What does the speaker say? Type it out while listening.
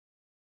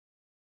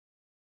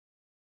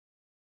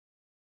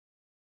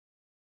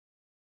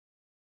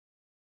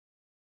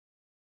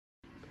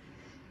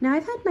Now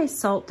I've had my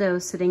salt dough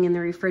sitting in the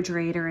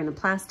refrigerator in a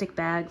plastic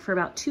bag for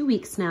about 2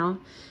 weeks now.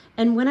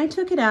 And when I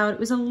took it out, it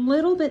was a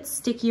little bit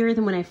stickier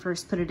than when I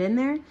first put it in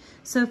there.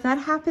 So if that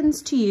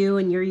happens to you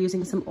and you're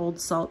using some old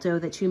salt dough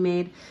that you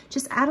made,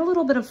 just add a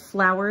little bit of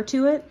flour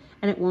to it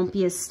and it won't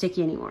be as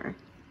sticky anymore.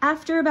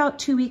 After about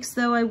 2 weeks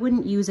though, I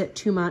wouldn't use it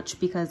too much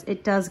because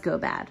it does go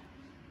bad.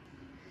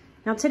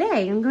 Now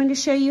today, I'm going to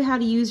show you how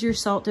to use your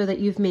salt dough that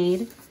you've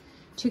made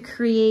to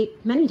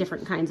create many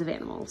different kinds of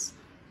animals.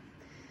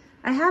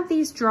 I have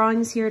these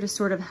drawings here to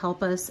sort of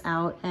help us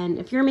out, and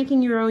if you're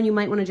making your own, you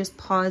might want to just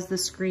pause the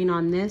screen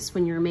on this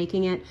when you're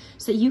making it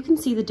so that you can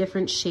see the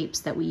different shapes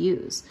that we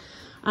use.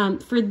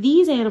 For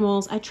these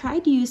animals, I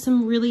tried to use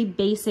some really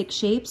basic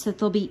shapes that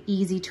they'll be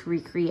easy to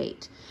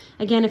recreate.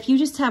 Again, if you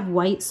just have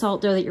white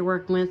salt dough that you're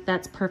working with,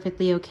 that's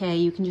perfectly okay.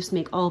 You can just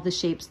make all the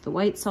shapes of the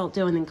white salt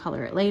dough and then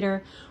color it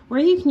later, or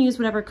you can use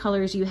whatever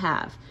colors you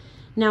have.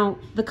 Now,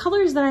 the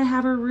colors that I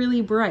have are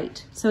really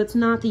bright, so it's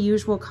not the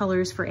usual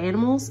colors for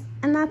animals,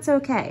 and that's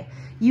okay.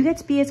 You get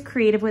to be as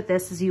creative with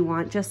this as you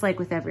want, just like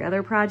with every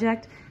other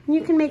project, and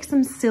you can make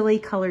some silly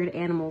colored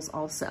animals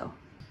also.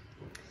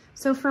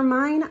 So for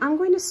mine, I'm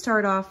going to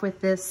start off with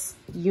this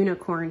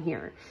unicorn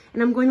here,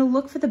 and I'm going to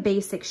look for the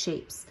basic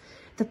shapes.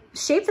 The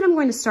shape that I'm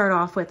going to start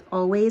off with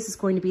always is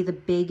going to be the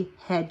big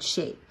head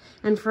shape,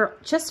 and for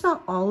just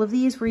about all of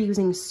these, we're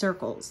using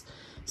circles.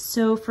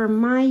 So for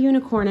my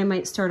unicorn, I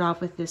might start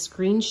off with this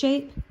green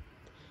shape,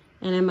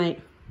 and I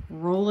might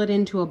roll it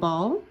into a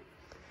ball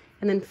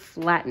and then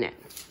flatten it.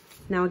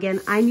 Now again,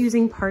 I'm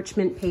using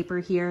parchment paper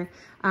here.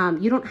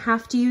 You don't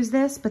have to use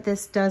this, but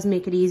this does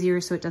make it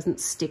easier so it doesn't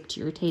stick to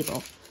your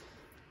table.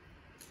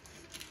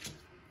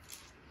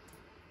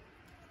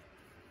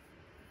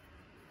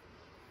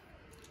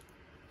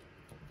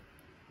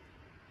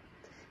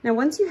 Now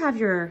once you have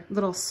your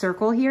little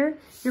circle here,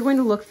 you're going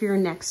to look for your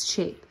next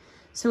shape.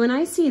 So when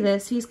I see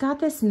this, he's got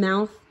this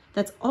mouth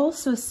that's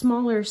also a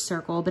smaller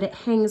circle, but it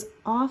hangs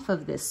off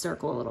of this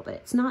circle a little bit.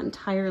 It's not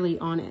entirely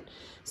on it.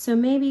 So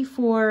maybe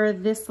for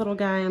this little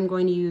guy, I'm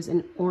going to use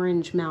an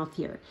orange mouth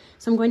here.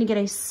 So I'm going to get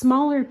a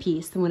smaller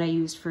piece than what I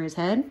used for his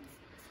head,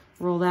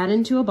 roll that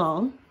into a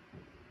ball,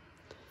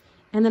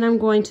 and then I'm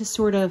going to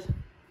sort of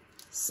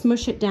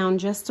smush it down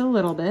just a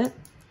little bit,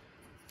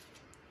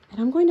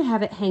 and I'm going to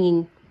have it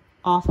hanging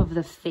off of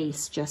the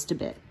face just a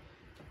bit,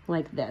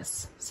 like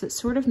this. So it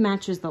sort of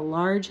matches the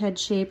large head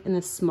shape and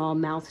the small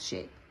mouth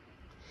shape.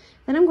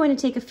 Then I'm going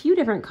to take a few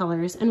different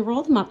colors and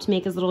roll them up to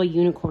make his little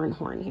unicorn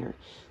horn here.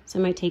 So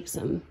I might take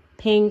some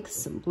pink,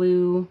 some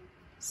blue,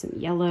 some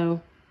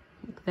yellow,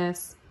 like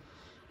this.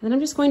 And then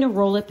I'm just going to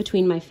roll it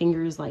between my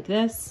fingers like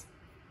this.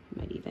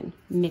 I might even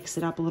mix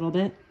it up a little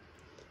bit.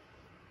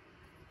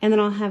 And then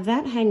I'll have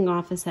that hanging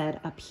off his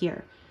head up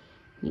here.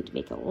 I need to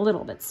make it a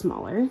little bit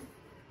smaller.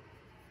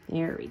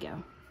 There we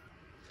go.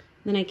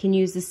 Then I can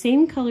use the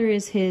same color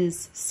as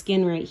his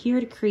skin right here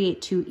to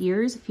create two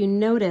ears. If you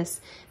notice,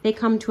 they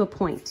come to a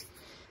point.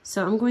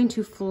 So I'm going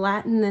to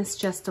flatten this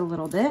just a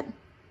little bit,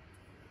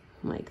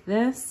 like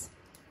this.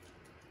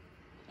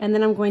 And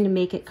then I'm going to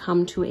make it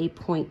come to a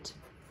point.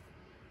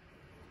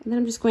 And then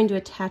I'm just going to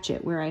attach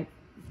it where I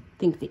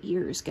think the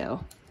ears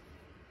go.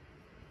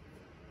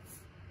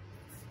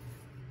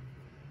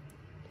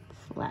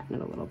 Flatten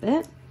it a little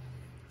bit.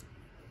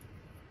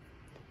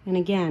 And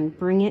again,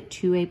 bring it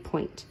to a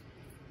point.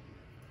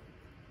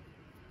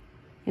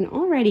 And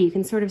already you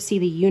can sort of see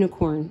the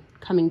unicorn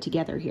coming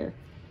together here.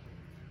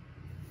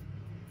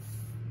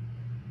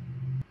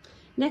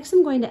 Next,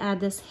 I'm going to add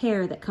this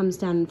hair that comes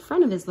down in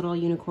front of his little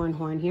unicorn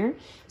horn here.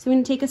 So I'm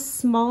going to take a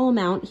small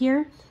amount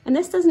here, and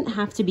this doesn't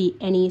have to be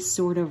any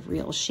sort of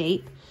real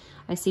shape.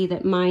 I see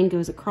that mine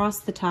goes across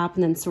the top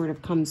and then sort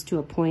of comes to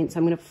a point. So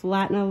I'm going to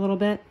flatten it a little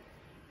bit,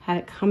 have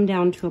it come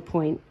down to a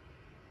point,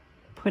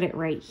 put it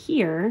right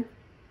here.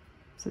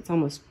 So it's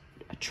almost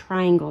a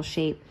triangle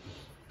shape.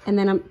 And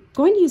then I'm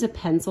going to use a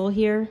pencil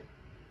here,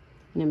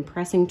 an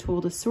impressing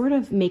tool, to sort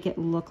of make it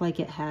look like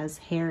it has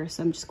hair.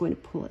 So I'm just going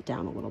to pull it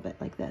down a little bit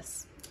like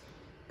this.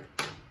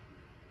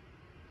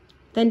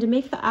 Then to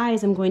make the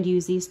eyes, I'm going to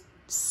use these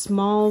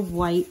small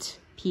white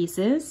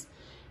pieces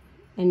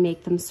and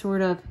make them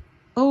sort of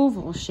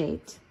oval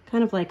shaped,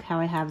 kind of like how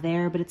I have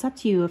there, but it's up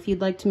to you. If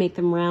you'd like to make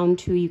them round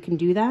too, you can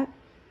do that.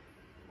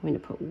 I'm going to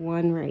put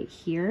one right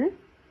here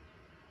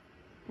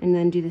and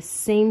then do the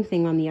same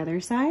thing on the other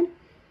side.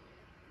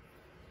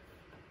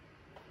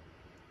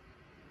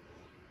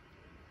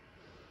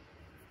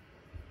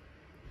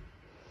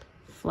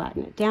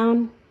 Flatten it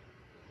down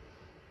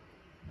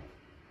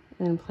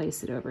and then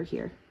place it over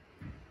here.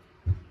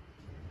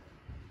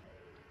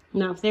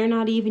 Now, if they're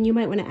not even, you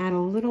might want to add a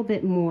little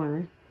bit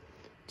more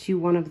to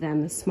one of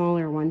them, the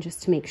smaller one,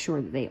 just to make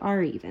sure that they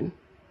are even.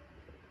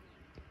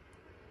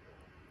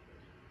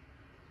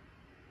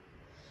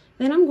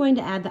 Then I'm going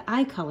to add the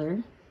eye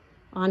color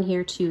on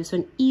here too, so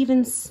an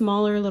even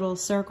smaller little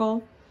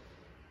circle.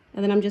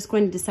 And then I'm just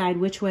going to decide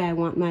which way I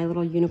want my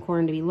little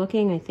unicorn to be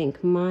looking. I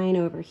think mine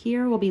over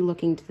here will be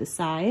looking to the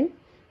side.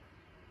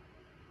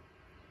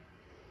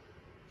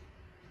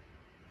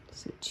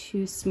 So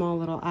two small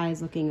little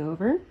eyes looking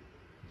over.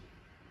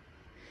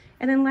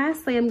 And then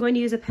lastly, I'm going to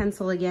use a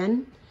pencil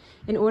again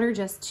in order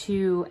just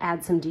to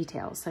add some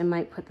details. So I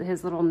might put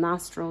his little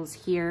nostrils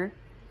here.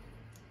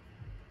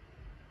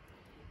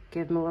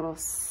 Give him a little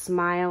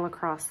smile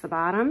across the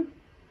bottom.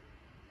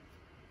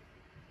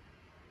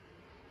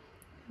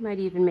 Might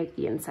even make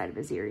the inside of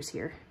his ears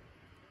here.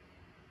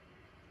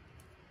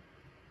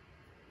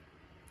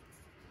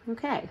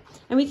 Okay,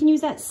 and we can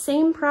use that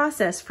same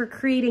process for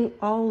creating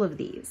all of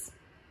these.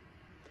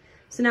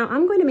 So now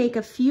I'm going to make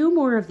a few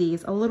more of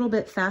these a little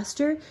bit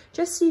faster,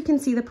 just so you can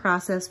see the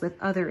process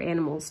with other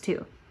animals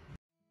too.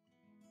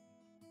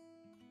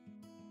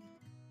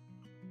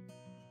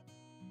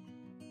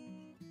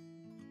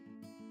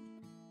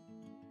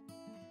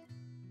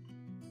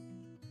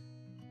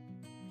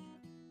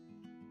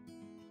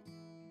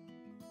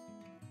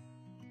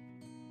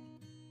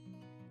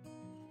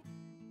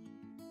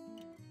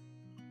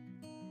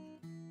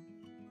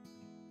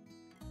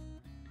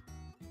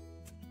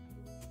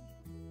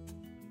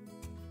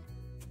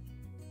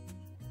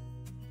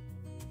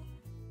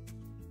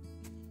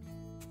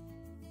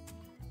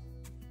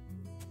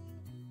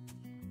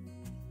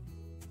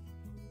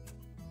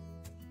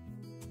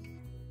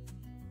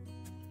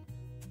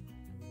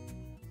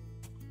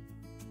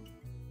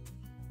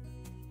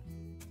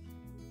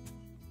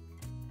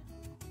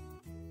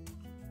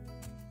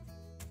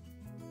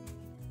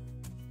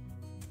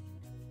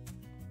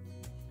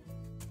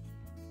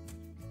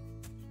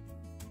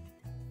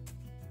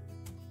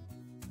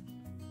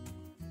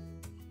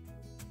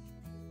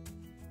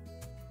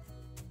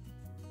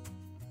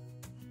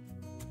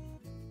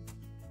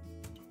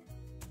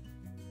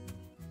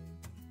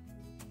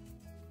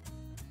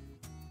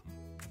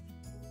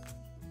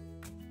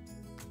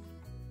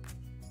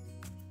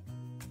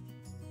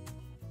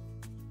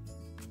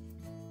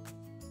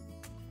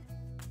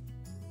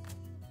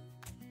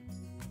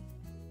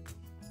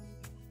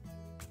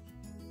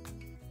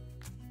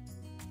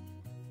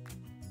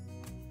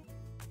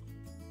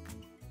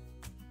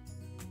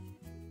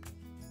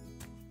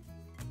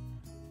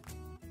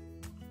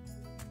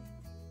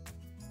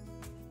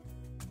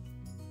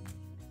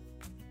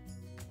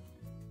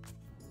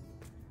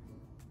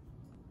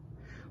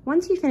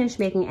 Once you finish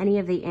making any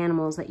of the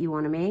animals that you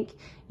want to make,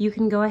 you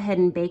can go ahead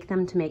and bake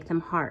them to make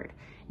them hard.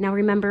 Now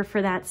remember,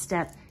 for that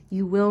step,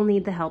 you will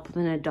need the help of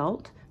an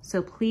adult,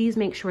 so please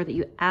make sure that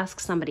you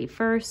ask somebody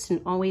first,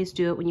 and always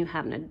do it when you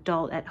have an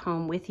adult at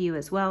home with you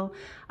as well.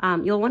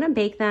 You'll want to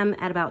bake them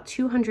at about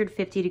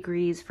 250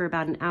 degrees for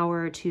about an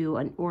hour or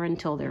two, or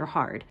until they're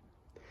hard.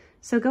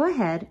 So go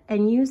ahead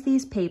and use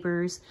these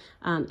papers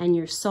and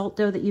your salt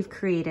dough that you've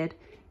created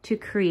to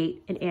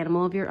create an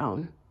animal of your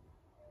own.